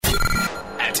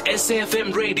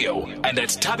SAFM Radio and at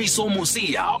Thabiso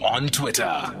Mosia on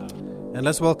Twitter. And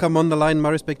let's welcome on the line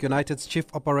Maritzburg United's Chief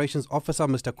Operations Officer,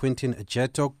 Mr. Quinton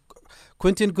Jeto.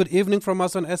 Quinton, good evening from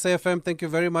us on SAFM. Thank you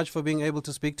very much for being able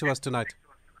to speak to us tonight.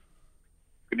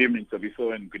 Good evening,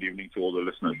 Thabiso, and good evening to all the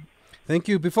listeners. Thank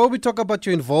you. Before we talk about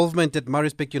your involvement at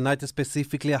Maritzburg United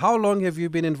specifically, how long have you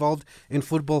been involved in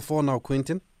football for now,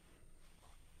 Quinton?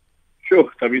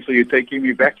 Sure, Thabiso, you're taking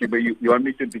me back, but you want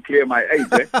me to declare my age,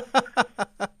 eh?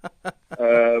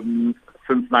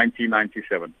 Since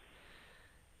 1997.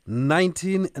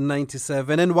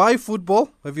 1997. And why football?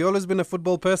 Have you always been a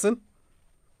football person?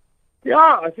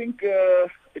 Yeah, I think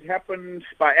it happened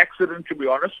by accident, to be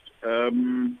honest.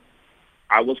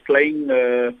 I was playing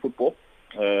football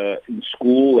in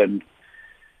school and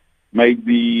made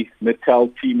the Natal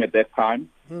team at that time.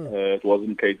 It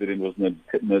wasn't KZN, it was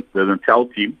the Natal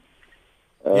team.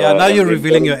 Now you're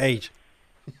revealing your age.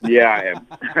 Yeah, I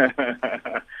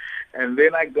am. And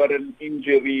then I got an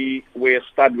injury where a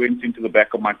stud went into the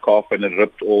back of my calf and it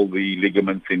ripped all the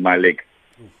ligaments in my leg.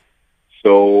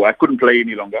 So I couldn't play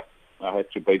any longer. I had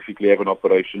to basically have an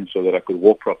operation so that I could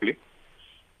walk properly.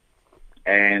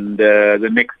 And the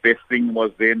next best thing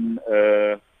was then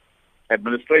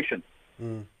administration.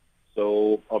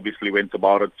 So obviously went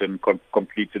about it and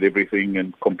completed everything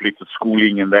and completed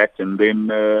schooling and that. And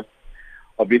then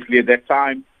obviously at that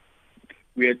time,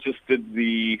 we had just did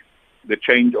the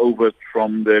changeover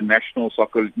from the National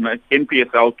Soccer,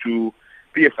 NPSL to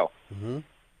PSL.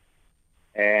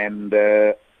 And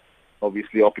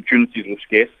obviously opportunities were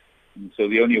scarce. And so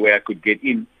the only way I could get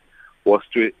in was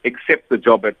to accept the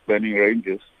job at Manning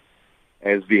Rangers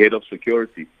as the head of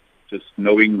security, just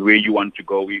knowing where you want to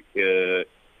go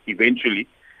eventually.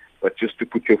 But just to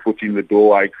put your foot in the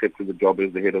door, I accepted the job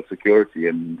as the head of security.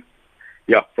 And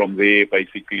yeah, from there,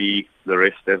 basically, the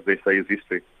rest, as they say, is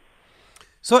history.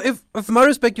 So if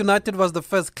Maritzburg United was the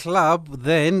first club,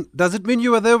 then does it mean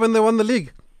you were there when they won the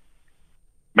league?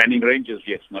 Manning Rangers,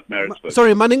 yes, not Maritzburg.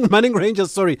 Sorry, Manning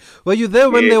Rangers, sorry. Were you there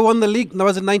when they won the league?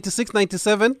 Was it 96,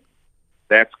 97?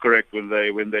 That's correct. When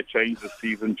they changed the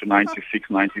season to 96,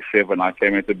 97, I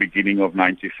came at the beginning of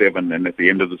 97, and at the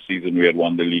end of the season, we had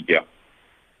won the league, yeah.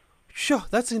 Sure,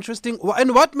 that's interesting.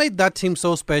 And what made that team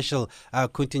so special,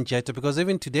 Quinton Jeto? Because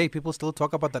even today, people still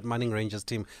talk about that Manning Rangers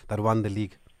team that won the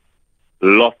league.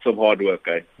 Lots of hard work,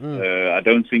 eh? I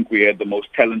don't think we had the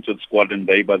most talented squad, and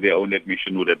they, by their own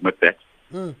admission, would admit that.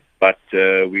 But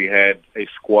we had a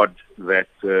squad that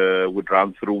would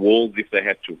run through walls if they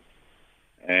had to.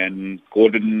 And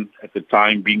Gordon, at the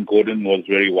time, being Gordon, was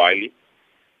very wily,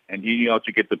 and he knew how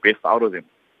to get the best out of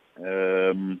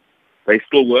them. They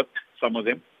still worked, some of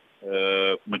them.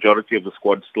 Majority of the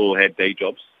squad still had day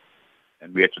jobs,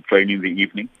 and we had to train in the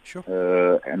evening. Sure.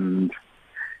 And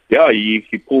yeah,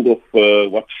 he pulled off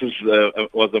what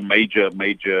was a major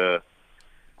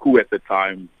coup at the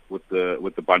time with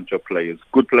the bunch of players.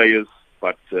 Good players,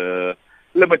 but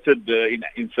limited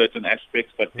in certain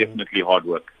aspects, but definitely hard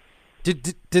work.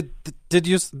 Did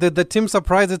the team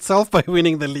surprise itself by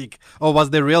winning the league, or was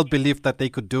there real belief that they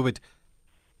could do it?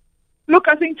 Look,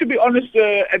 I think, to be honest,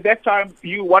 at that time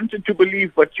you wanted to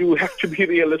believe, but you have to be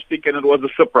realistic, and it was a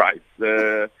surprise.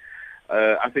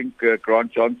 I think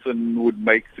Grant Johnson would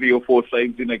make 3 or 4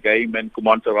 saves in a game, and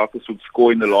Kumanta Rakus would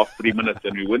score in the last 3 minutes,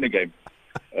 and we win a game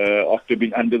after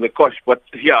being under the cosh. But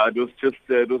yeah, it was just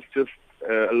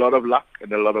a lot of luck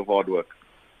and a lot of hard work.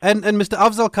 And Mr.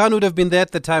 Afzal Khan would have been there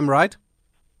at the time, right?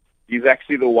 He's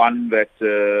actually the one that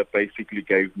basically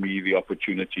gave me the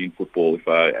opportunity in football, if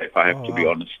I have to be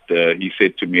honest. He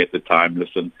said to me at the time,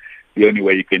 listen, the only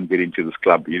way you can get into this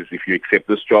club is if you accept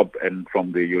this job, and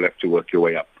from there you'll have to work your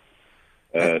way up.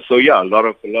 So yeah, a lot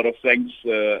of thanks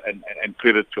and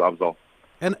credit to Afzal.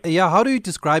 And yeah, how do you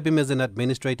describe him as an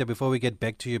administrator before we get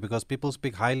back to you? Because people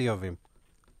speak highly of him.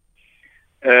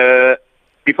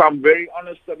 If I'm very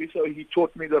honest, Thabiso, he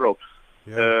taught me the ropes.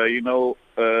 Yeah.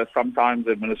 Sometimes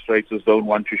administrators don't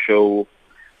want to show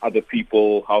other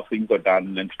people how things are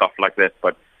done and stuff like that.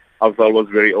 But Afzal was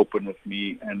very open with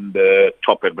me, and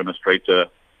top administrator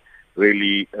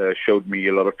really showed me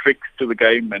a lot of tricks to the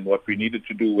game and what we needed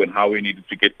to do and how we needed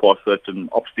to get past certain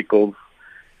obstacles,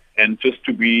 and just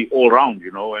to be all round,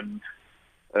 And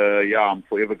I'm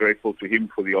forever grateful to him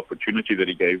for the opportunity that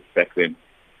he gave back then.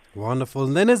 Wonderful.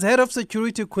 And then as head of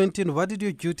security, Quinton, what did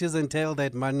your duties entail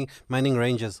at Manning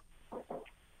Rangers?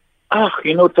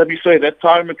 Thabiso, at that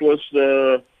time it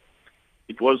wasn't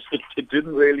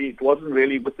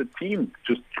really with the team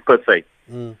just per se.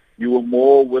 You were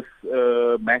more with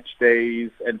match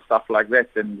days and stuff like that,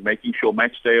 and making sure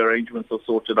match day arrangements are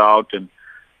sorted out, and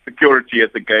security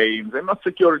at the games, and not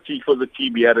security for the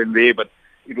team here and there, but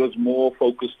it was more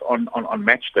focused on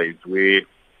match days where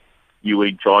you were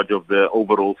in charge of the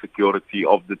overall security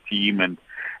of the team and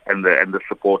the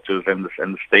supporters and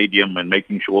the stadium, and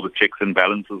making sure the checks and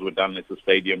balances were done at the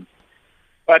stadium.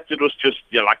 But it was just,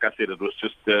 like I said, it was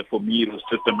just for me. It was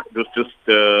just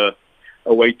a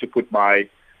way to put my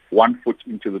one foot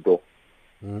into the door.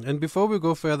 And before we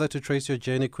go further to trace your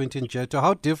journey, Quintin Jetto,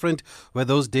 how different were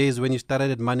those days when you started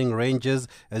at Manning Rangers?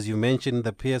 As you mentioned,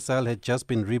 the PSL had just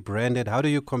been rebranded. How do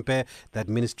you compare the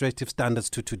administrative standards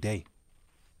to today?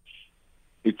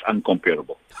 It's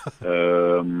uncomparable.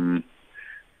 The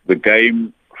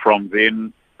game from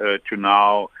then to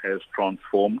now has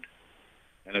transformed,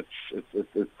 and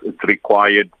it's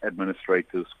required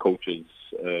administrators, coaches,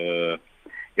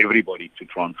 everybody to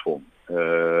transform.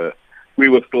 We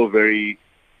were still very,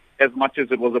 as much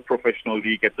as it was a professional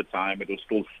league at the time, it was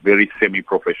still very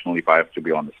semi-professional, if I have to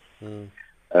be honest.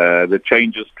 The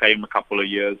changes came a couple of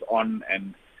years on,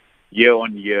 and year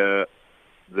on year,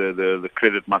 the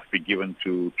credit must be given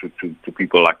to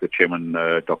people like the chairman,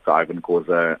 Dr. Ivan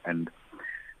Khoza, and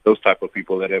those type of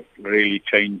people that have really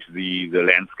changed the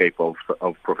landscape of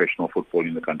professional football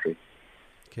in the country.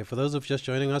 Okay, for those of just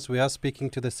joining us, we are speaking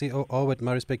to the COO at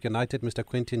Maritzburg United, Mr.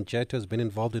 Quintin Jetto. Has been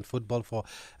involved in football for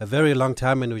a very long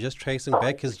time, and we're just tracing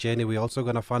back his journey. We're also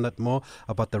going to find out more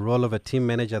about the role of a team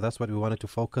manager. That's what we wanted to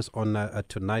focus on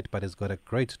tonight, but he's got a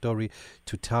great story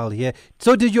to tell here.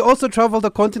 So did you also travel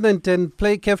the continent and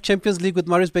play CAF Champions League with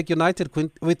Maritzburg United,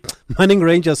 with Manning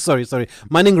Rangers? Sorry,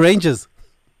 Manning Rangers.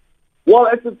 Well,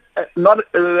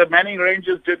 the Manning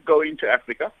Rangers did go into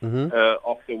Africa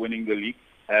after winning the league.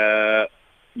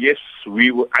 Yes,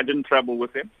 I didn't travel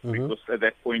with them because at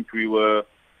that point we were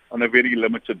on a very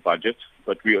limited budget.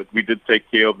 But we did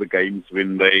take care of the games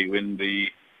when the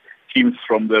teams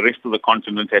from the rest of the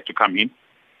continent had to come in,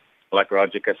 like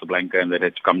Raja Casablanca, and they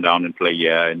had to come down and play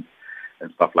here and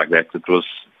stuff like that.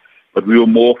 But we were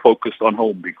more focused on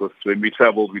home, because when we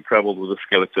traveled with a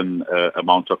skeleton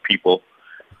amount of people,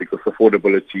 because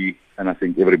affordability, and I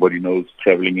think everybody knows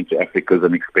traveling into Africa is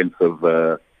an expensive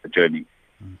journey.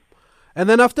 And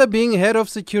then after being head of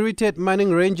security at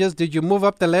Manning Rangers, did you move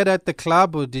up the ladder at the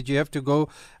club, or did you have to go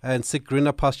and seek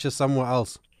greener pasture somewhere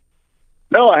else?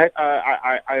 No,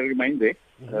 I remained there.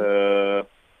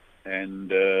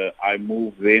 And I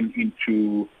moved then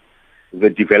into the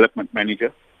development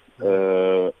manager.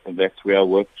 And that's where I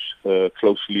worked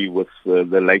closely with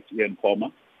the late Ian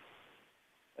Palmer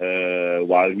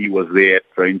while he was there at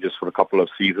Rangers for a couple of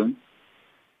seasons.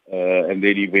 And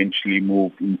then eventually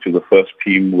moved into the first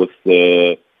team with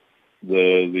with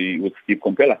Steve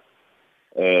Kompela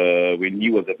when he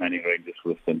was at Manning Rangers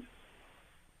for a stint.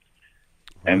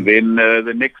 And then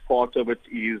the next part of it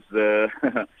is,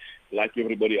 like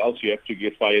everybody else, you have to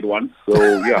get fired once.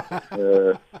 So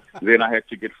then I had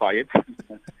to get fired.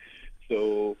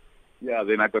 So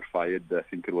then I got fired. I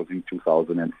think it was in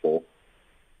 2004.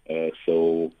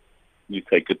 So you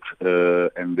take it,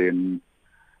 and then.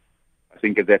 I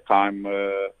think at that time,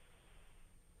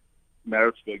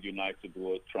 Maritzburg United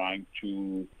were trying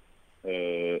to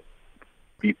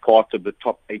be part of the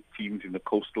top 8 teams in the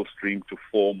coastal stream to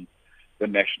form the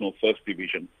national first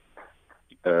division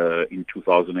in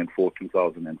 2004,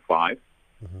 2005.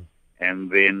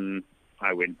 And then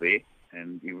I went there,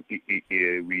 and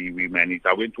we managed.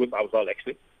 I went with Afzal,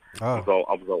 actually. Afzal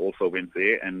also went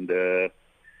there, and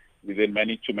we then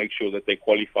managed to make sure that they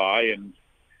qualify and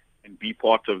be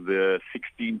part of the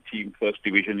 16-team first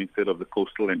division instead of the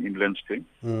coastal and inland stream.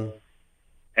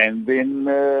 And then,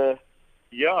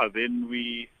 then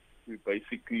we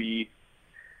basically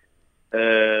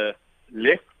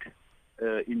left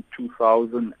in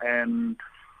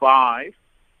 2005,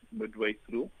 midway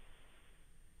through.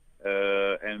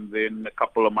 And then a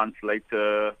couple of months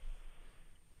later,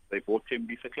 they bought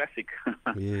Tembisa Classic.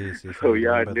 Yes, So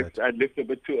I'd left a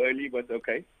bit too early, but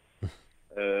okay.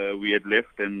 We had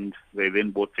left, and they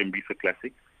then bought Tembisa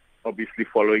Classic, obviously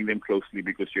following them closely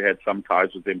because you had some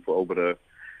ties with them for over a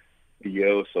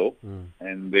year or so.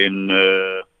 And then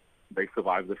they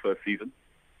survived the first season.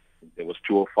 There was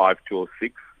 2005,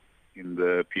 2006 in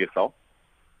the PSL.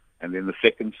 And then the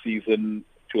second season,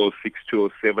 2006,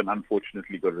 2007,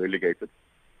 unfortunately got relegated.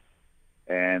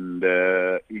 And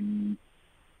in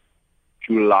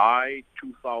July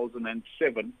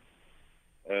 2007,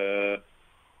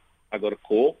 I got a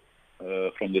call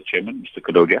from the chairman, Mr.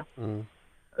 Kadodia,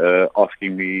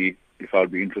 asking me if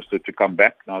I'd be interested to come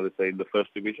back now that they're in the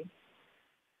first division.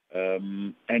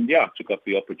 And I took up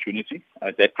the opportunity.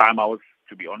 At that time, to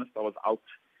be honest, I was out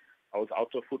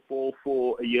of football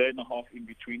for a year and a half in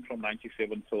between, from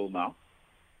 97 till now.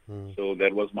 So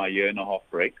that was my year and a half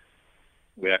break.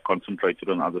 where I concentrated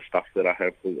on other stuff that I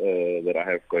have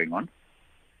going on.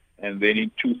 And then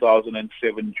in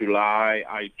 2007 July,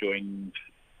 I joined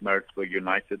Maritzburg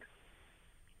United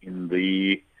in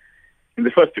the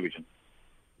first division.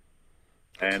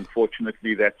 And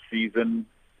fortunately, that season,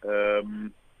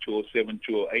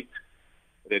 2007-2008,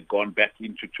 it had gone back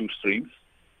into two streams,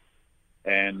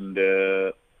 and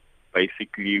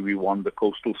basically we won the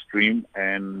coastal stream,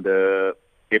 and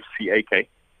FCAK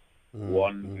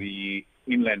won the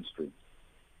inland stream.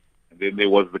 And then there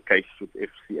was the case with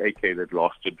FCAK that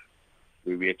lasted,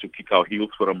 where we had to kick our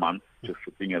heels for a month, just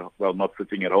not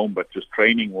sitting at home, but just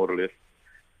training more or less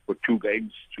for 2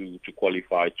 games to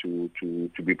qualify to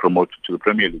be promoted to the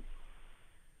Premier League.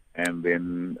 And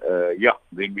then,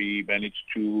 then we managed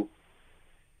to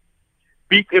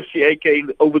beat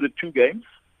FCAK over the 2 games.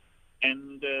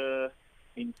 And at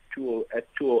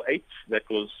 2008, that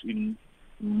was in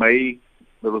May,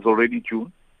 that was already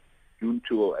June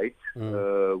 2008,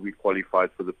 we qualified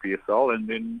for the PSL. And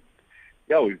then,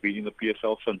 we've been in the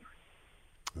PSL since.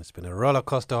 It's been a roller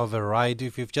coaster of a ride.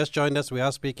 If you've just joined us, we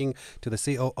are speaking to the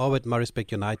COO at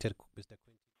Maritzburg United, Mr.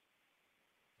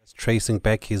 tracing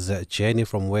back his journey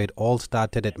from where it all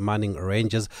started at Manning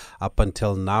Rangers up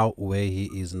until now, where he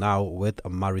is now with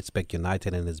Maritzburg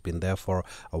United and has been there for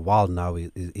a while now.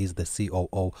 He is the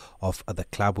COO of the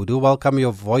club. We do welcome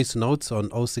your voice notes on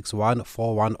 061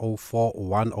 4104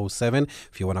 107.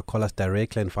 If you want to call us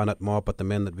directly and find out more about the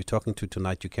men that we're talking to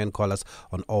tonight, you can call us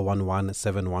on 011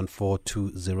 714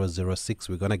 2006.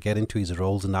 We're going to get into his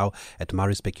roles now at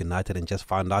Maritzburg United and just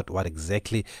find out what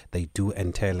exactly they do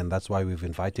entail, and that's why we've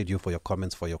invited you for your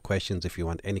comments, for your questions, if you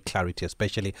want any clarity,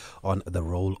 especially on the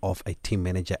role of a team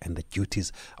manager and the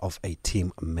duties of a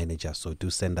team manager. So do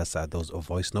send us those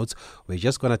voice notes. We're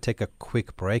just going to take a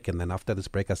quick break, and then after this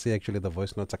break, I see actually the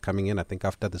voice notes are coming in. I think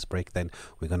after this break, then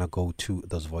we're going to go to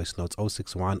those voice notes.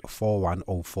 061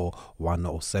 4104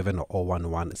 107 or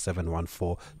 011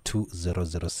 714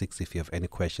 2006 if you have any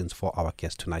questions for our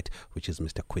guest tonight, which is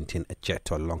Mr. Quintin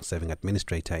Jeto, long-serving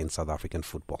administrator in South African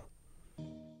football.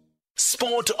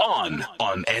 Sport on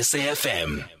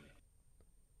SAFM.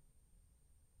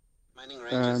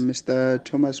 Mr.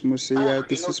 Thomas Musia,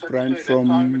 this is Brian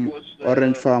from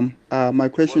Orange Farm. My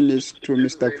question is to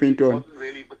Mr. Quinton.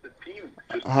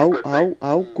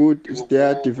 How good is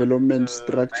their development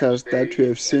structures that we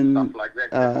have seen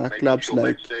clubs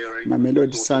like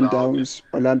Mamelodi Sundowns,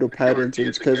 Orlando Pirates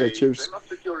and Kaizer Chiefs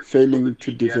failing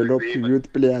to develop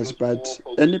youth players, but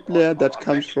any player that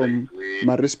comes from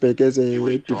Maritzburg as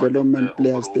a development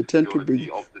players, they tend to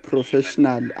be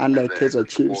professional, unlike Kaizer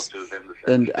Chiefs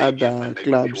and other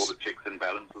clubs.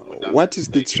 What is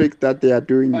the trick that they are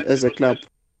doing as a club?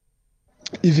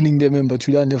 Evening, the member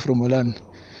Tulane from Orlando.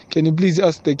 Can you please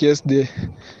ask the guest there,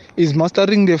 is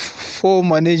mastering the 4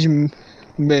 management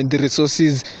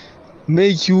resources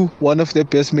make you one of the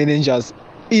best managers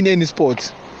in any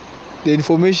sport? The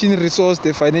information resource,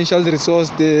 the financial resource,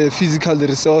 the physical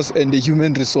resource, and the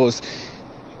human resource.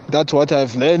 That's what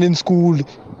I've learned in school.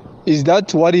 Is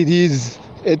that what it is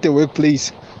at the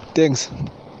workplace? Thanks.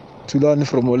 Tulane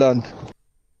from Orlando.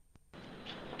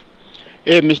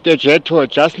 Hey, Mr. Jeto,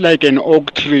 just like an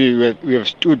oak tree, we have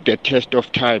stood the test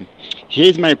of time.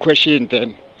 Here's my question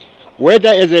then. Whether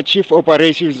as a chief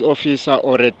operations officer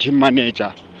or a team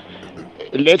manager,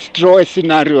 let's draw a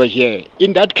scenario here.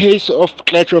 In that case of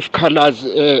clash of colors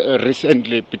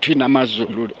recently between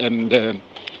AmaZulu and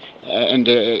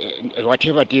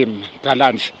whatever team,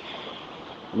 Gallants,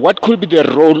 what could be the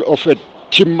role of a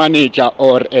team manager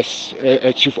or as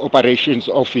a chief operations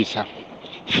officer?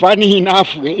 Funny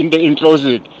enough, in the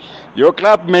enclosed, your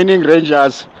club, Manning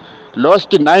Rangers, lost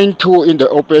 9-2 in the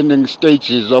opening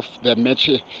stages of the match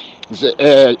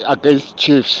against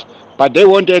Chiefs, but they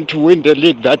wanted to win the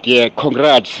league that year.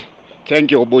 Congrats.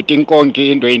 Thank you,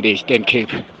 Butinkonki in the Eastern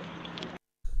Cape.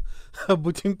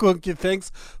 Butinkonki,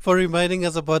 thanks for reminding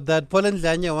us about that. Paul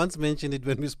Ndlanya once mentioned it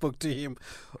when we spoke to him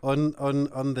on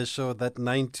the show, that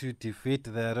 9-2 defeat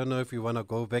there. I don't know if you want to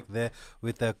go back there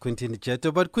with Quintin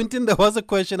Jeto. But Quintin, there was a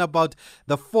question about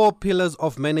the 4 pillars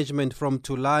of management from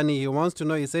Tulani. He wants to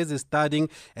know, he says he's studying,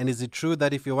 and is it true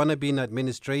that if you want to be in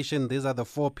administration, these are the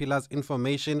 4 pillars: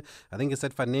 information, I think he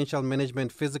said financial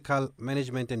management, physical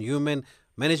management, and human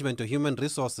management or human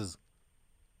resources?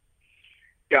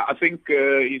 Yeah, I think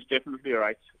he's definitely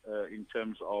right in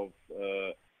terms of,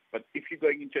 but if you're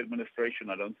going into administration,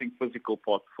 I don't think physical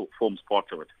part forms part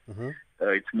of it. Mm-hmm.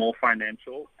 It's more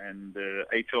financial and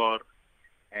HR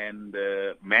and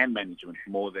man management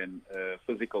more than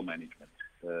physical management.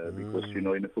 Because,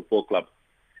 in a football club,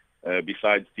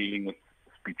 besides dealing with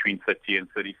between 30 and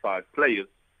 35 players,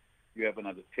 you have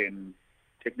another 10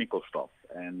 technical staff.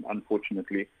 And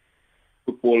unfortunately,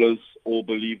 footballers all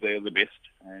believe they are the best,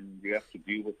 and you have to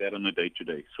deal with that on a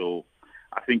day-to-day. So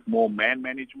I think more man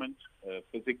management,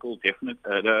 physical,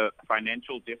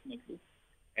 financial, definitely,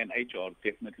 and HR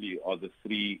definitely are the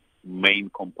three main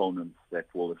components that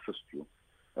will assist you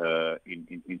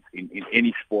in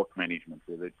any sport management,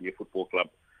 whether it be a football club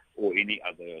or any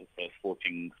other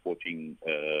sporting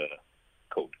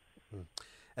code.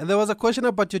 And there was a question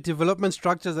about your development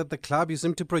structures at the club. You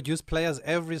seem to produce players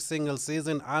every single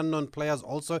season, unknown players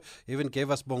also. You even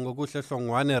gave us Bongokuhle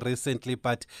Hlongwane recently,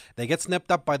 but they get snapped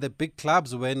up by the big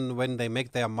clubs when they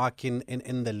make their mark in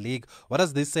the league. What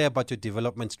does this say about your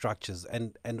development structures,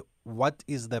 and what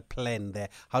is the plan there?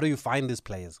 How do you find these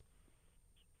players?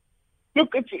 Look,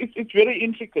 it's very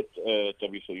intricate,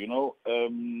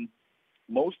 Tabiso.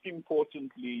 Most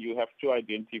importantly, you have to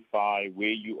identify where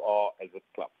you are as a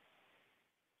club.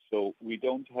 So we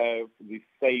don't have the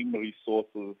same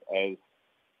resources as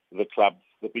the clubs,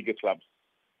 the bigger clubs.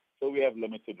 So we have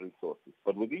limited resources.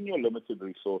 But within your limited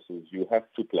resources, you have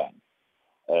to plan.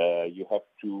 You have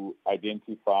to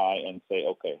identify and say,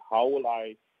 okay, how will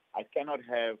I cannot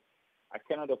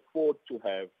afford to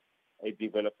have a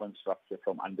development structure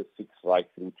from under 6 right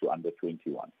through to under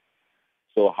 21.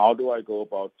 So how do I go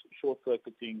about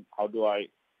short-circuiting? How do I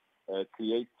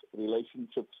create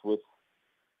relationships with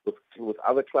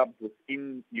other clubs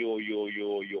within your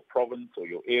province or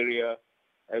your area,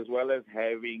 as well as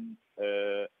having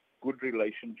good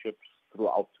relationships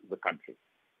throughout the country.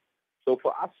 So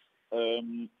for us,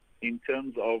 in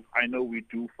terms of, I know we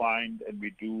do find and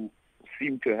we do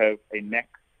seem to have a knack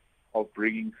of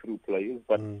bringing through players,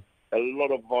 but a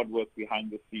lot of hard work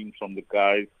behind the scenes from the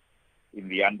guys in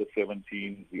the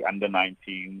under-17s, the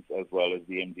under-19s, as well as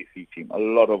the MDC team. A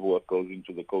lot of work goes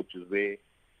into the coaches there.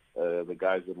 The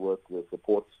guys that work with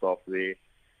support staff there,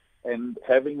 and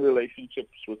having relationships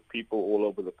with people all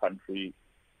over the country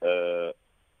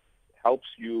helps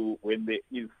you when there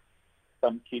is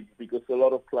some kids, because a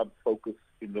lot of clubs focus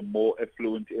in the more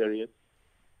affluent areas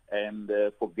and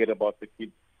forget about the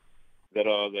kids that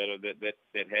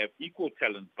have equal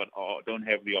talent but don't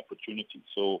have the opportunity.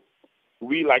 So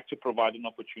we like to provide an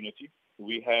opportunity.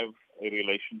 We have a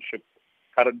relationship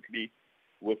currently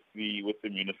with the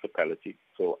municipality.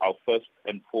 So our first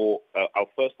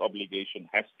obligation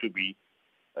has to be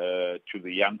to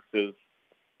the youngsters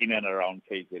in and around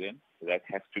KZN. That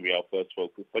has to be our first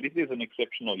focus. But if there's an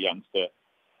exceptional youngster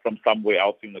from somewhere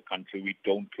else in the country, we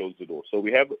don't close the door. So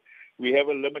we have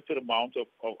a limited amount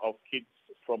of kids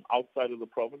from outside of the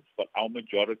province, but our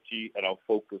majority and our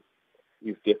focus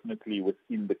is definitely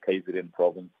within the KZN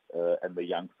province and the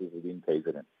youngsters within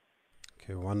KZN.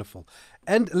 Okay, wonderful.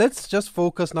 And let's just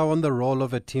focus now on the role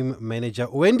of a team manager.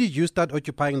 When did you start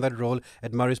occupying that role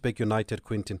at Maritzburg United,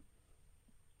 Quentin?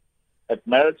 At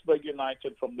Maritzburg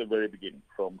United from the very beginning,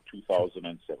 from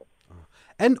 2007.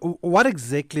 And what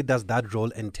exactly does that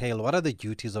role entail? What are the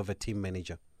duties of a team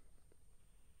manager?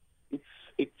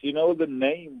 It's the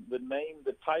name,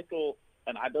 the title,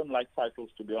 and I don't like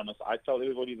titles, to be honest. I tell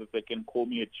everybody that they can call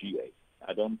me a GA.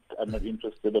 I'm not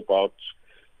interested about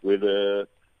whether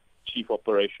chief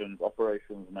operations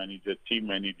manager, team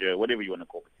manager, whatever you want to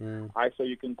call me. I say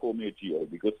you can call me a GA,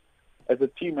 because as a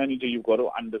team manager, you've got to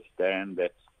understand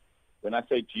that when I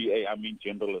say GA, I mean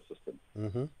general assistant.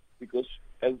 Because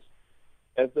as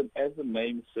the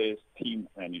name says, team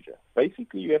manager,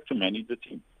 basically you have to manage the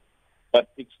team. But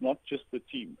it's not just the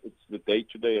team; it's the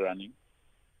day-to-day running.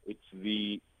 It's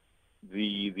the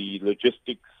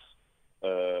logistics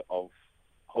of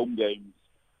home games,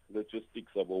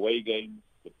 logistics of away games,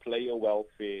 the player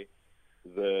welfare,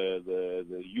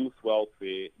 the youth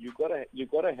welfare. You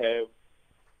gotta have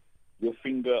your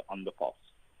finger on the pulse.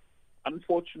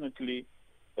 Unfortunately,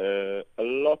 a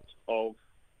lot of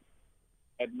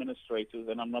administrators,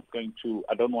 and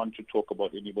I don't want to talk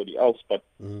about anybody else, but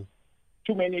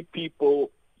too many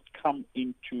people come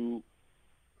into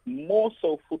more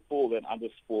so football than other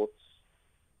sports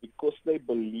because they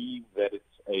believe that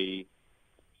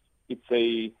it's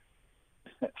a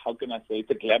how can I say, it's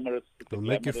a glamorous,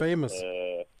 make you famous.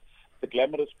 The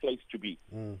glamorous place to be.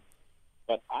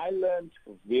 But I learned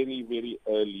very, very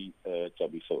early,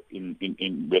 Tabiso, in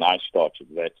when I started,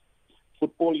 that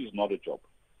football is not a job;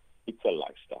 it's a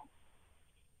lifestyle.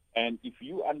 And if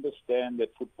you understand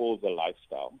that football is a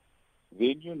lifestyle,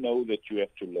 then you know that you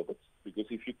have to live it. Because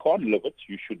if you can't live it,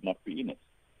 you should not be in it.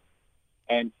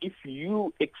 And if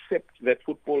you accept that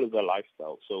football is a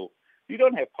lifestyle, so you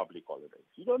don't have public holidays,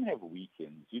 you don't have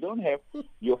weekends, you don't have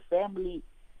your family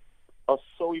are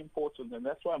so important, and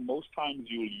that's why most times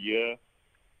you'll hear,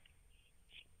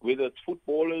 whether it's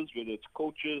footballers, whether it's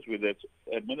coaches, whether it's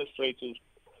administrators,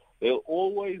 they'll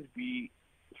always be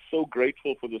so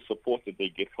grateful for the support that they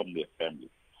get from their family.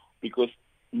 Because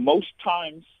most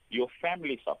times your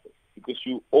family suffers because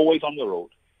you're always on the road,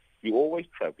 you're always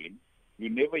traveling, you're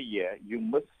never here, you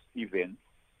miss events.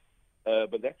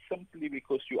 But that's simply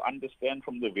because you understand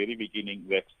from the very beginning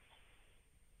that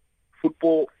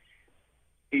football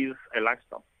is a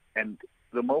lifestyle. And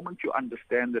the moment you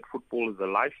understand that football is a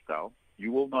lifestyle,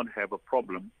 you will not have a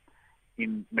problem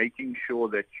in making sure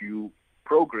that you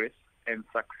progress and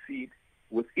succeed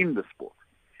within the sport.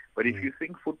 But if you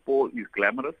think football is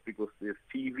glamorous because there's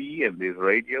TV and there's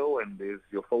radio and there's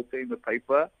your photo in the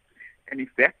paper, and if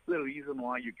that's the reason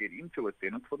why you get into it,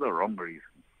 then it's for the wrong reason.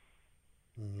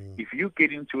 If you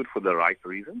get into it for the right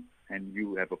reason and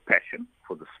you have a passion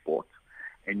for the sport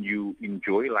and you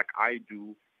enjoy, like I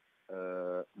do,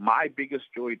 my biggest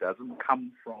joy doesn't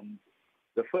come from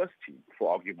the first team,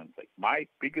 for argument's sake. My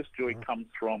biggest joy comes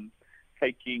from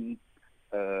taking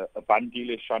a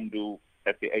Bandile Shandu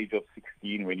at the age of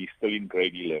 16 when he's still in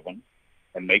grade 11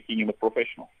 and making him a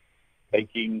professional.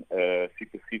 Taking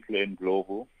Siphesihle and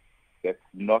Glovo that's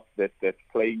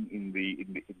playing in the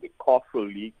Castle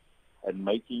League and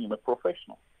making him a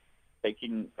professional.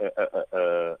 Taking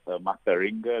a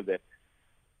Mataringa that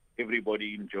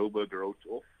everybody in Joburg wrote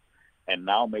off and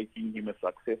now making him a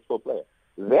successful player.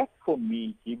 That, for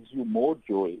me, gives you more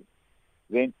joy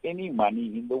than any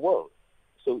money in the world.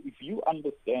 So if you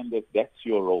understand that that's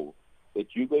your role, that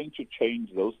you're going to change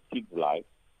those kids' lives,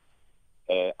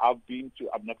 I'm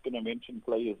not going to mention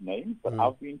players' names, but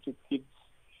I've been to kids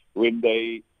when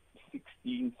they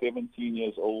 16, 17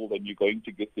 years old and you're going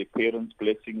to get their parents'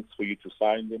 blessings for you to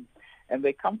sign them. And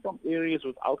they come from areas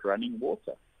without running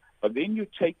water. But then you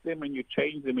take them and you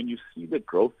change them and you see the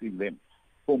growth in them.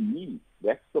 For me,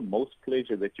 that's the most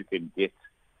pleasure that you can get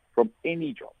from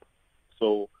any job.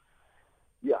 So,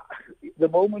 yeah, the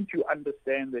moment you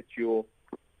understand that your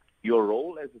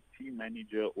role as a team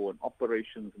manager or an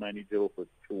operations manager or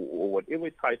whatever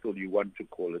title you want to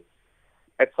call it,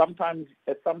 at some point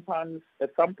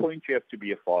you have to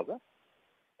be a father.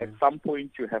 At some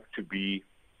point you have to be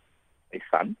a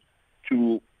son.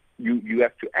 You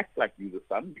have to act like you're the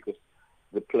son because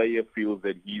the player feels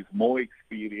that he's more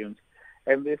experienced.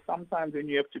 And there's sometimes when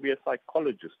you have to be a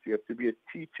psychologist, you have to be a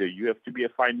teacher, you have to be a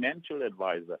financial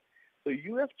advisor. So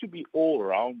you have to be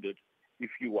all-rounded if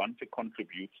you want to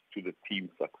contribute to the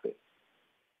team's success.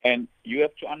 And you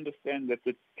have to understand that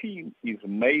the team is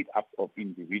made up of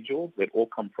individuals that all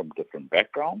come from different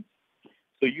backgrounds.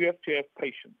 So you have to have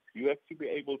patience. You have to be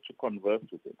able to converse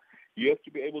with them. You have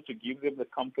to be able to give them the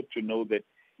comfort to know that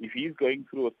if he's going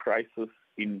through a crisis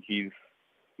in his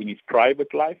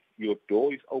private life, your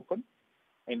door is open,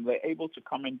 and they're able to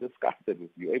come and discuss it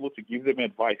with you, able to give them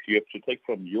advice. You have to take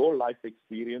from your life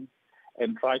experience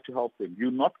and try to help them.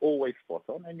 You're not always spot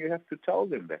on, and you have to tell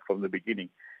them that from the beginning,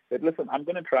 that, listen, I'm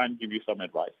going to try and give you some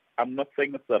advice. I'm not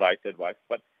saying it's the right advice,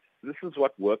 but this is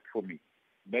what worked for me.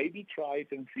 Maybe try it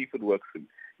and see if it works for you.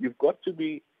 You've got to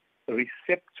be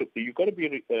receptive. You've got to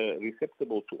be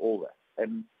receptible to all that.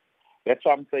 And that's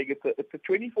why I'm saying it's a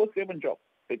 24/7 job.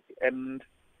 It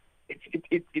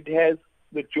has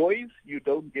the joys you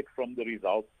don't get from the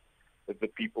results that the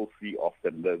people see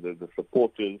often, the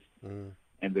supporters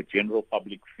and the general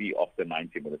public see after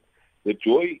 90 minutes. The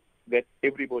joy that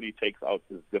everybody takes out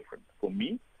is different. For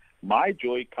me, my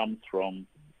joy comes from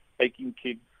taking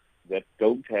kids that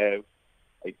don't have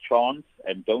a chance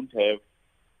and don't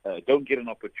get an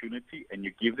opportunity, and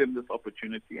you give them this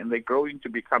opportunity, and they grow into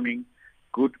becoming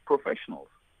good professionals.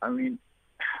 I mean,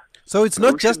 so it's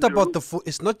not just about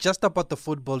the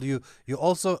football. You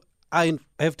also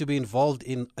have to be involved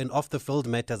in off the field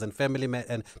matters and family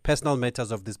and personal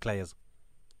matters of these players.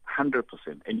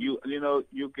 100%. And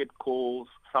you get calls.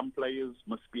 Some players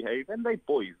misbehave, and they're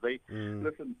boys.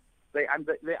 Listen. They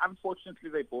unfortunately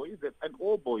they're boys, and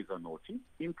all boys are naughty,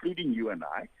 including you and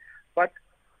I. But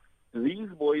these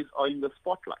boys are in the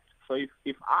spotlight. So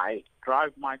if I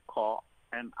drive my car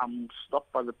and I'm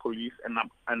stopped by the police and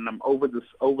I'm over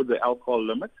the alcohol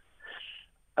limit,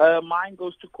 mine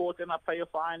goes to court and I pay a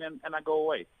fine and I go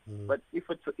away. But if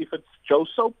it's Joe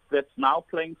Soap that's now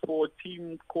playing for a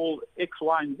team called X,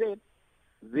 Y, and Z,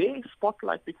 their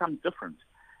spotlight becomes different.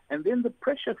 And then the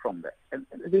pressure from that. And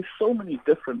there's so many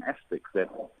different aspects that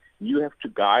you have to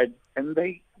guide, and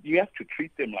you have to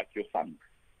treat them like your sons.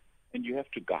 And you have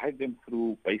to guide them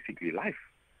through basically life.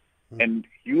 And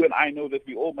you and I know that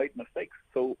we all made mistakes.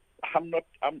 So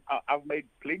I've made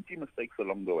plenty of mistakes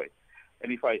along the way.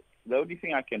 And the only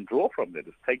thing I can draw from that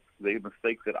is take the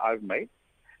mistakes that I've made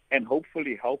and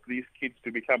hopefully help these kids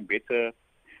to become better,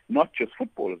 not just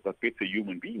footballers, but better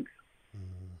human beings.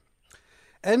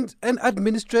 And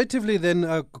administratively,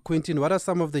 then, Quentin, what are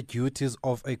some of the duties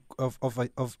of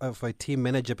a team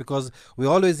manager? Because we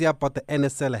always hear about the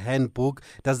NSL handbook.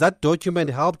 Does that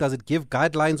document help? Does it give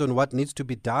guidelines on what needs to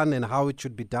be done and how it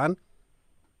should be done?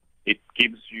 It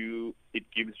gives you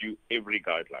every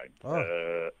guideline.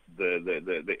 Oh.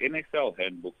 The NSL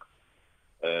handbook.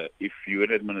 If you're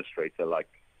an administrator, like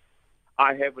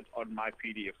I have it on my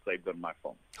PDF saved on my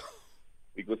phone.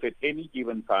 Because at any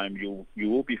given time, you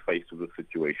will be faced with a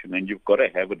situation, and you've got to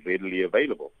have it readily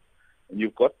available. And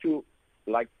you've got to,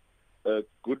 like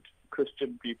good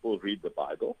Christian people, read the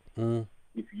Bible.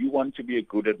 If you want to be a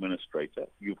good administrator,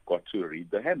 you've got to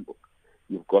read the handbook.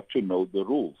 You've got to know the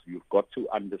rules. You've got to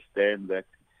understand that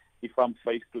if I'm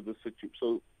faced with a situation,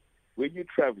 so when you're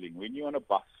traveling, when you're on a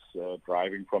bus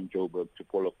driving from Joburg to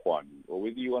Polokwane, or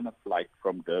whether you're on a flight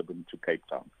from Durban to Cape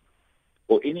Town,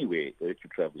 or anywhere that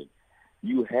you're traveling,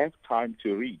 you have time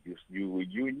to read.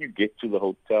 When you get to the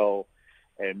hotel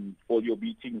and all your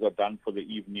meetings are done for the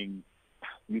evening,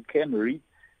 you can read.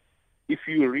 If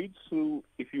you read through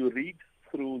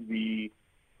the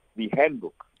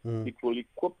handbook, it will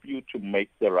equip you to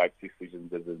make the right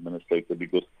decisions as an administrator,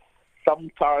 because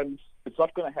sometimes it's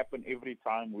not going to happen every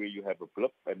time where you have a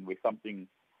blip and where something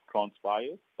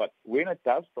transpires. But when it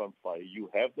does transpire,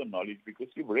 you have the knowledge because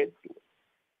you've read through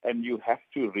it. And you have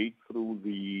to read through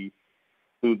the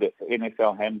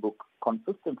NSL handbook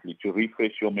consistently to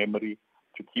refresh your memory,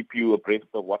 to keep you abreast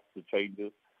of what's the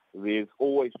changes. There's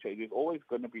always changes. There's always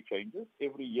going to be changes.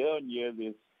 Every year and year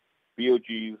there's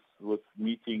BOGs with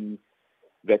meetings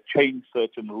that change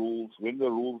certain rules. When the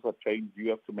rules are changed, you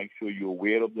have to make sure you're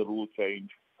aware of the rule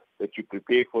change, that you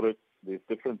prepare for it. There's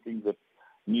different things that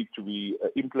need to be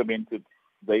implemented.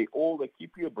 They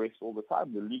keep you abreast all the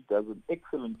time. The league does an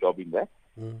excellent job in that.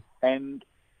 And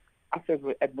us as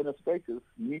administrators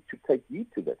need to take heed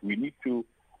to that. We need to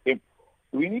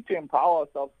empower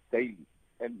ourselves daily.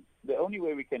 And the only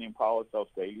way we can empower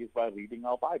ourselves daily is by reading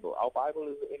our Bible. Our Bible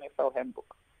is the NSL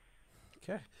handbook.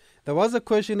 Okay. There was a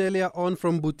question earlier on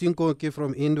from Butinkoke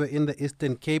from Indwe in the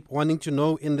Eastern Cape, wanting to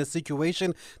know, in the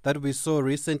situation that we saw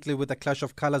recently with the clash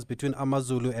of colours between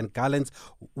AmaZulu and Gallants,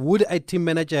 would a team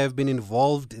manager have been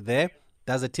involved there?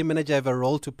 Does a team manager have a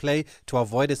role to play to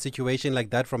avoid a situation like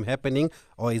that from happening,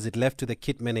 or is it left to the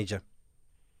kit manager?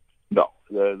 No,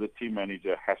 the team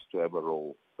manager has to have a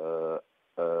role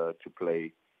to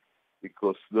play,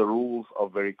 because the rules are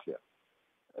very clear.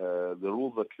 The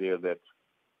rules are clear that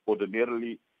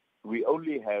ordinarily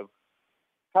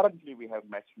currently we have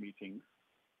match meetings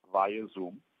via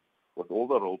Zoom with all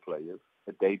the role players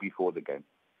the day before the game.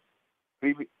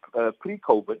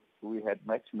 Pre-COVID, we had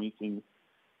match meetings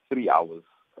 3 hours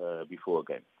before a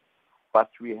game. But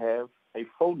we have a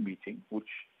phone meeting, which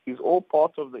is all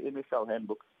part of the NSL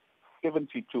handbook,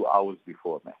 72 hours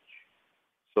before a match.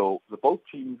 So the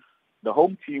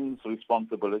home team's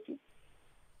responsibility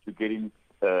to get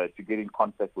in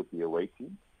contact with the away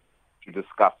team, to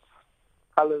discuss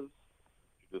colors,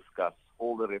 to discuss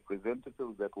all the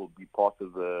representatives that will be part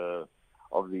of the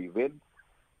event,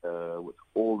 with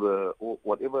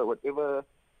whatever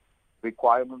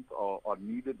requirements are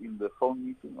needed in the phone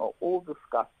meeting are all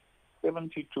discussed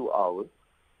 72 hours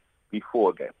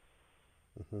before a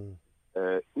game.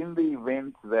 In the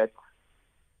event that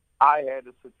I had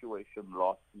a situation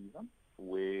last season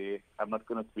where, I'm not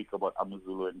going to speak about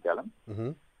AmaZulu and Gallant,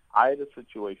 I had a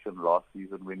situation last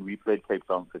season when we played Cape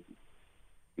Town City,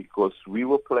 because we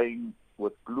were playing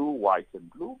with blue, white, and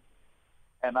blue,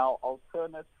 and our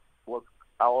alternate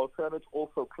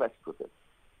also clashed with it.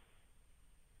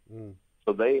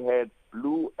 So they had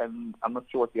blue, and I'm not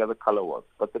sure what the other color was,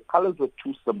 but the colors were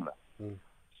too similar.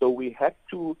 So we had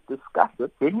to discuss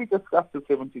it. When we discussed it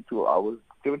 72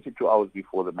 hours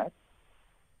before the match,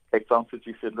 Cape Town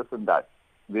City said, listen, guys,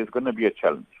 there's going to be a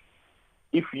challenge.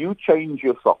 If you change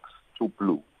your socks to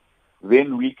blue,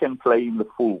 then we can play in the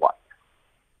full white.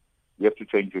 You have to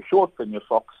change your shorts and your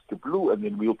socks to blue, and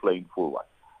then we'll play in full white.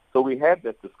 So we had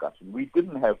that discussion. We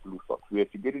didn't have blue socks. We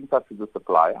had to get in touch with the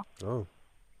supplier,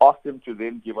 ask them to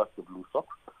then give us the blue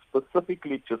socks,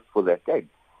 specifically just for that game,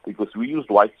 because we used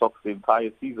white socks the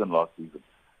entire season last season.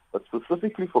 But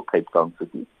specifically for Cape Town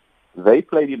City, they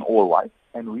played in all white,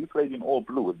 and we played in all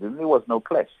blue, and then there was no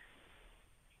clash.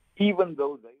 Even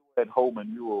though they were at home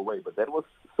and we were away, but that was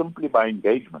simply by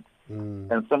engagement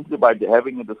and simply by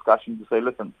having a discussion to say,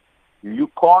 listen, you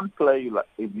can't play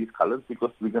in these colors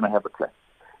because we're going to have a clash.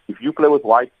 If you play with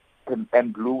white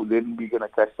and blue, then we're going to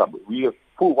clash somewhere. We have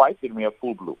full white and we have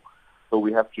full blue. So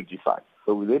we have to decide.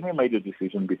 So then we made a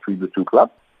decision between the two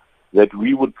clubs that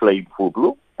we would play in full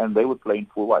blue and they would play in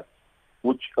full white,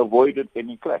 which avoided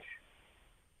any clash.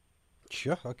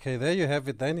 Sure. Okay, there you have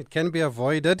it then. It can be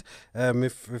avoided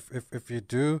if you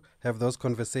do have those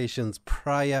conversations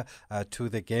prior to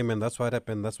the game, and that's what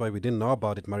happened. That's why we didn't know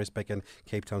about it, Maritzburg and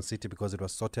Cape Town City, because it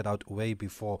was sorted out way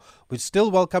before. We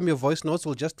still welcome your voice notes.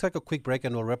 We'll just take a quick break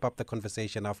and we'll wrap up the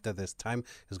conversation after this. Time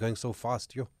is going so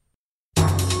fast.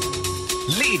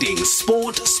 Leading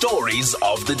sport stories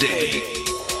of the day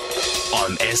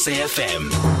on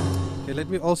SAFM. Okay, let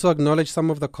me also acknowledge some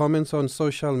of the comments on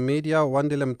social media.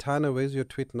 Wandile Mtana, where's your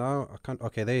tweet now?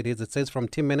 Okay, there it is. It says, from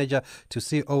team manager to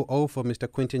COO for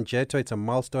Mr. Quinton Jetto, it's a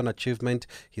milestone achievement.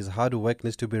 His hard work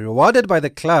needs to be rewarded by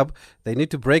the club. They need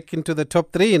to break into the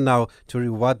top 3 now to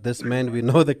reward this man. We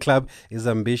know the club is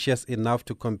ambitious enough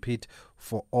to compete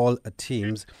for all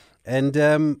teams. And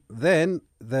then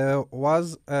there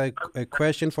was a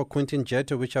question for Quinton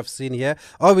Jetto, which I've seen here.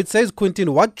 Oh, it says,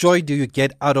 Quinton, what joy do you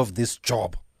get out of this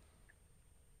job?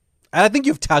 And I think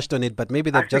you've touched on it, but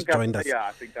maybe they've just joined us. Yeah,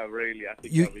 I think I've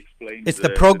explained. It's the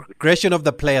progression of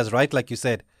the players, right? Like you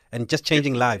said, and just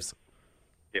changing lives.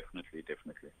 Definitely.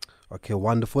 Okay,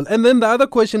 wonderful. And then the other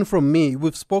question from me,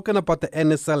 we've spoken about the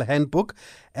NSL handbook.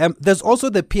 There's also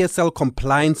the PSL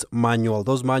compliance manual.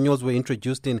 Those manuals were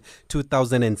introduced in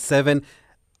 2007.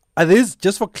 Are these,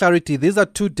 just for clarity, these are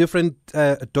 2 different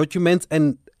documents,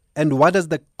 and what does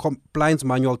the compliance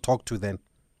manual talk to then?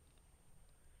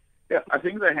 Yeah, I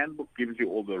think the handbook gives you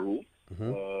all the rules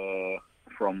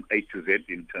from A to Z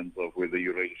in terms of whether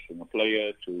you're registering a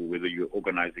player, to whether you're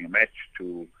organizing a match,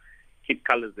 to kit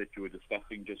colors that you were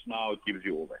discussing just now. It gives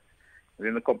you all that. And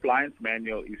then the compliance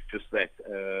manual is just that.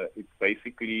 It's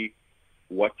basically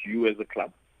what you as a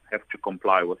club have to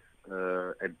comply with.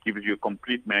 It gives you a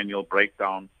complete manual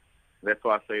breakdown. That's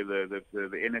why I say the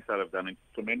NSL have done a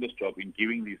tremendous job in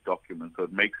giving these documents, so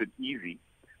it makes it easy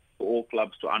for all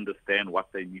clubs to understand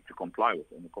what they need to comply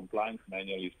with. And the compliance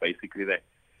manual is basically that,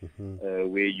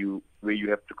 where you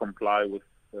have to comply with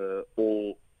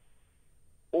all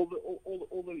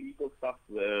the legal stuff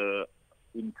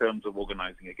in terms of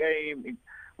organizing a game, in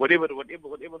whatever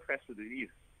facet it is.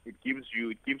 It gives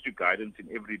you guidance in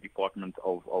every department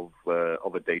of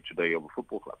a day-to-day of a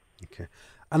football club. Okay.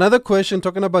 Another question,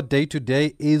 talking about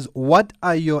day-to-day, is what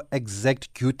are your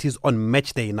exact duties on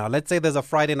match day? Now, let's say there's a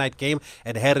Friday night game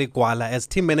at Harry Gwala. As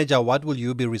team manager, what will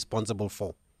you be responsible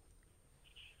for?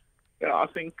 Yeah, I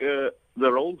think the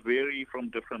roles vary from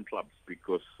different clubs,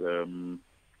 because some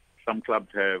clubs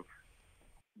have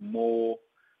more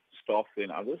staff than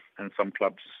others, and some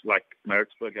clubs like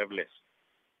Maritzburg have less.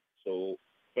 So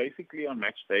basically on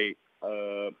match day,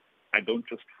 I don't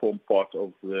just form part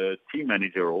of the team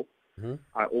manager role.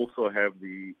 I also have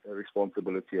the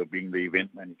responsibility of being the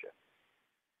event manager.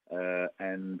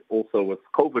 And also with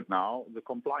COVID now, the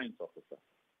compliance officer.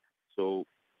 So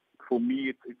for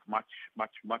me, it's much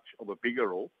of a bigger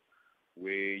role,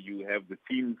 where you have the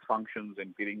team's functions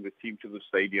and getting the team to the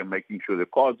stadium, making sure the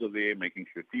cards are there, making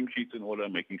sure team sheets in order,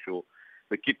 making sure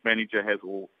the kit manager has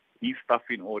all his stuff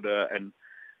in order, and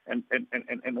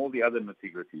all the other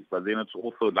nitty-gritties. But then it's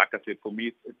also, like I said, for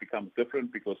me, it becomes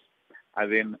different, because I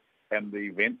then am the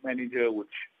event manager,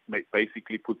 which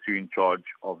basically puts you in charge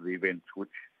of the event, which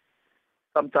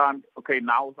sometimes,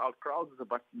 now without crowds is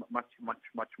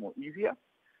much more easier.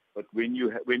 But when you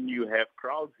have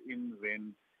crowds in,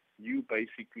 then you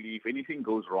basically, if anything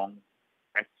goes wrong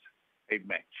at a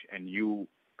match, and you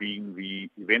being the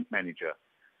event manager,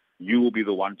 you will be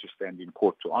the one to stand in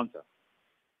court to answer.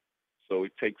 So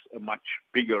it takes a much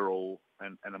bigger role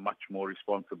and a much more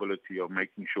responsibility of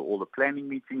making sure all the planning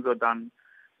meetings are done,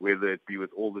 whether it be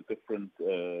with all the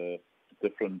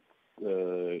different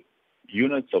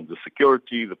units of the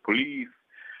security, the police,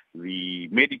 the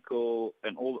medical,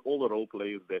 and all the role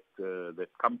players that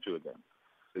come to a game.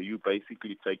 So you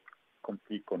basically take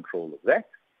complete control of that.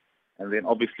 And then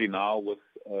obviously now with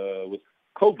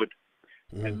COVID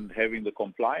and having the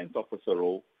compliance officer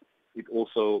role, it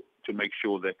also to make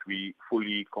sure that we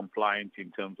fully compliant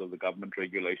in terms of the government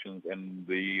regulations and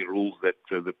the rules that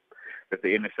the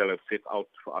NSL have set out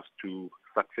for us to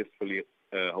successfully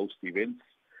host events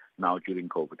now during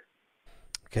COVID.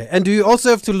 Okay, and do you also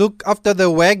have to look after the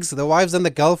wags, the wives and the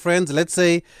girlfriends? Let's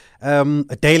say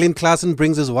Dalen Klassen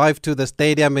brings his wife to the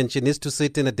stadium and she needs to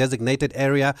sit in a designated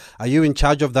area. Are you in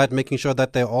charge of that, making sure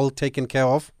that they're all taken care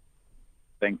of?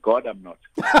 Thank God I'm not.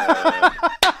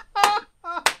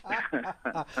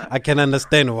 I can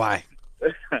understand why.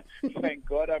 Thank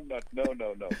God I'm not. No.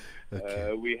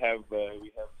 Okay. We have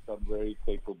some very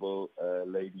capable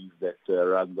ladies that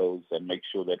run those and make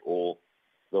sure that all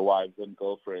the wives and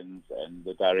girlfriends and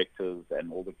the directors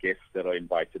and all the guests that are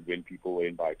invited, when people were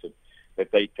invited, that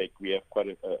they take. We have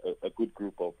quite a good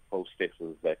group of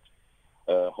hostesses that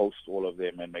host all of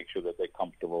them and make sure that they're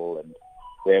comfortable and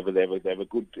they have a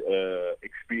good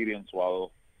experience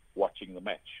while watching the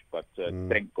match. But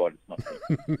thank God it's not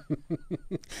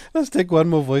me. Let's take one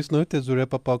more voice note as we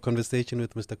wrap up our conversation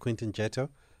with Mr. Quinton Jeto.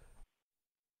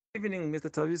 Good evening, Mr.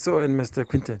 Taviso and Mr.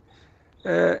 Quinton.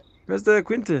 Mr.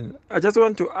 Quinton, I just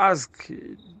want to ask,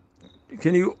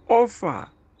 can you offer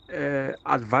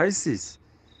advices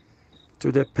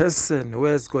to the person who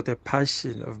has got a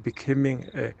passion of becoming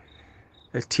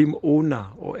a team owner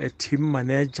or a team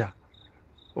manager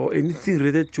or anything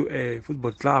related to a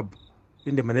football club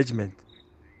in the management?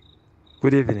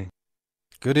 Good evening.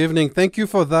 Good evening. Thank you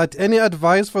for that. Any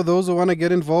advice for those who want to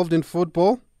get involved in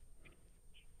football?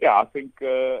 Yeah, I think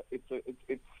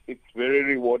it's very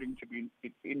rewarding to be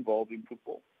involved in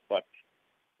football. But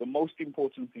the most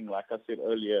important thing, like I said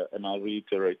earlier, and I'll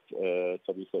reiterate,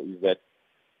 Tabiso, is that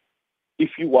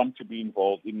if you want to be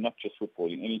involved in not just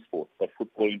football, in any sport, but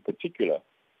football in particular,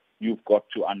 you've got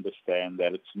to understand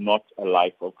that it's not a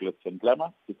life of glitz and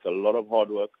glamour. It's a lot of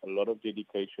hard work, a lot of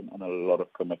dedication, and a lot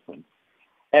of commitment.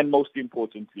 And most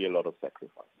importantly, a lot of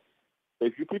sacrifice. So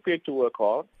if you're prepared to work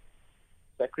hard,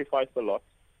 sacrifice a lot,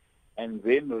 and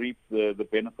then reap the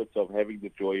benefits of having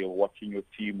the joy of watching your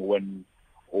team win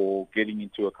or getting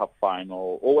into a cup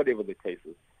final or whatever the case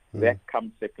is, that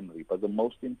comes secondary. But the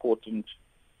most important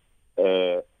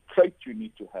trait you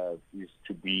need to have is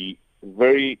to be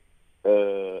very,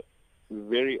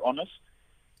 very honest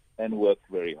and work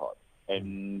very hard.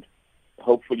 And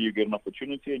hopefully you get an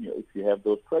opportunity, and if you have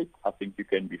those traits, I think you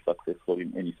can be successful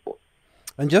in any sport.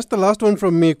 And just the last one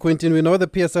from me, Quinton. We know the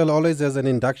PSL always has an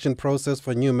induction process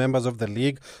for new members of the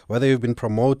league, whether you've been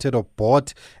promoted or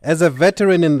bought. As a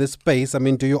veteran in this space, I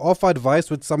mean, do you offer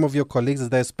advice with some of your colleagues? Is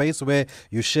there a space where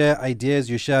you share ideas,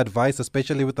 you share advice,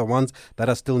 especially with the ones that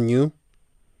are still new?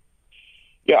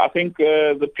 Yeah, I think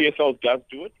the PSL does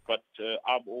do it, but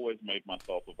I've always made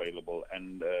myself available.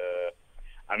 And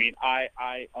I mean,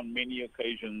 I on many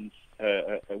occasions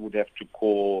would have to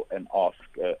call and ask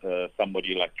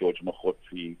somebody like George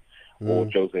Mokgotsi or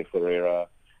Jose Ferreira.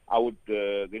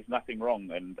 There's nothing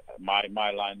wrong, and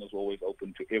my line is always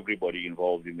open to everybody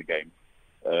involved in the game.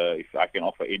 If I can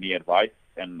offer any advice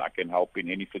and I can help in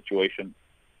any situation,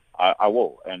 I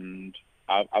will. And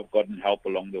I've gotten help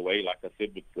along the way, like I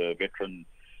said, with the veteran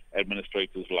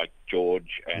administrators like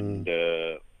George and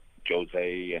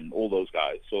Jose and all those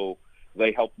guys. So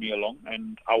they helped me along,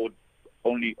 and I would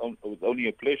with only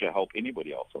a pleasure help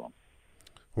anybody else along.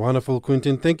 Wonderful,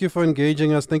 Quinton. Thank you for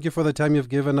engaging us. Thank you for the time you've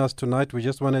given us tonight. We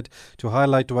just wanted to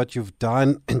highlight what you've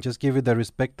done and just give you the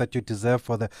respect that you deserve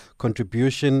for the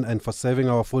contribution and for serving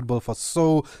our football for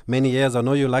so many years. I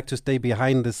know you like to stay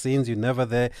behind the scenes. You're never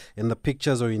there in the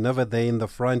pictures or you're never there in the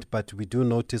front, but we do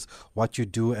notice what you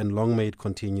do, and long may it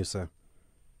continue, sir.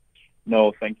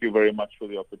 No, thank you very much for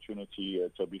the opportunity,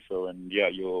 Tabiso. And yeah,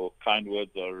 your kind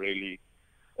words are really,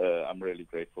 I'm really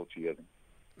grateful to hear them.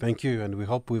 Thank you, and we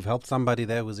hope we've helped somebody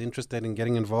there who's interested in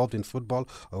getting involved in football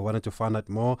or wanted to find out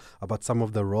more about some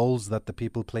of the roles that the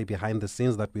people play behind the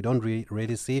scenes that we don't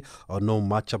really see or know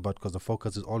much about, because the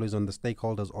focus is always on the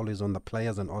stakeholders, always on the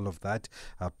players and all of that.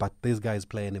 But these guys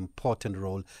play an important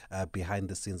role behind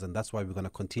the scenes, and that's why we're going to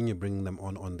continue bringing them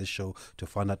on this show to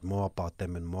find out more about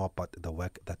them and more about the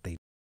work that they do.